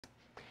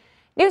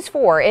News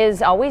 4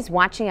 is always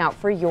watching out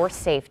for your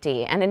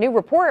safety, and a new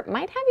report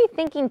might have you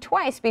thinking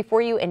twice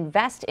before you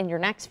invest in your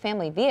next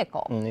family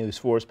vehicle. News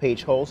 4's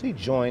Paige Halsey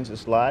joins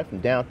us live from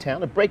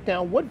downtown to break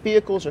down what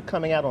vehicles are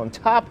coming out on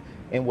top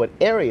and what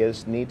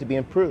areas need to be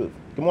improved.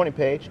 Good morning,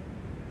 Paige.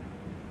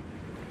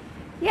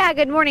 Yeah,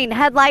 good morning.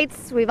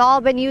 Headlights, we've all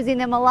been using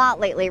them a lot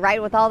lately,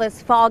 right, with all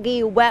this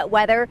foggy, wet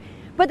weather.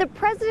 But the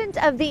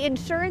president of the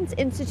Insurance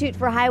Institute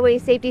for Highway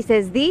Safety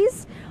says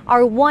these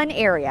are one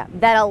area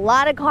that a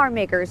lot of car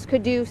makers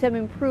could do some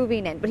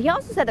improving in. But he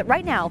also said that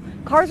right now,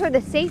 cars are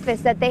the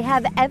safest that they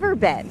have ever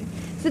been.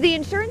 So the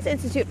Insurance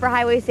Institute for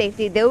Highway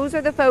Safety, those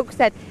are the folks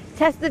that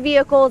test the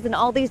vehicles in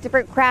all these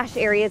different crash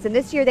areas. And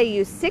this year they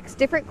use 6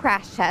 different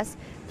crash tests,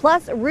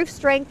 plus roof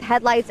strength,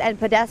 headlights, and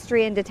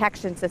pedestrian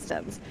detection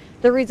systems.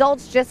 The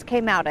results just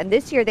came out, and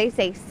this year they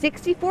say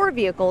 64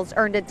 vehicles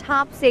earned a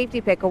top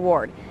safety pick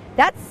award.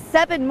 That's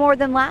 7 more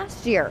than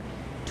last year.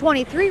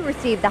 23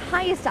 received the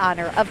highest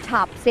honor of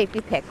top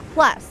safety pick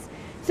plus.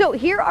 So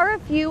here are a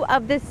few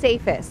of the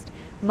safest.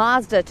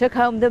 Mazda took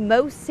home the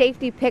most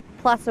safety pick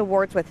plus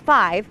awards with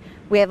 5.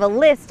 We have a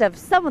list of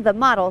some of the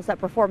models that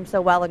perform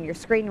so well on your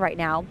screen right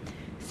now.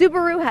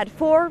 Subaru had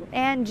 4,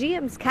 and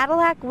GM's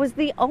Cadillac was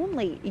the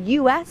only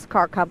U.S.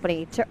 car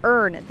company to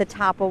earn the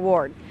top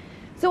award.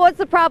 So what's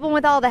the problem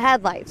with all the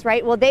headlights,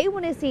 right? Well, they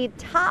want to see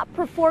top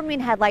performing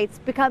headlights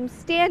become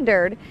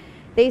standard.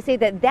 They say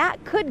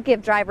that could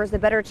give drivers a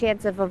better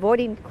chance of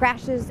avoiding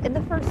crashes in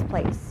the first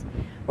place.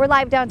 We're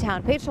live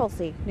downtown. Paige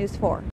Halsey, News 4.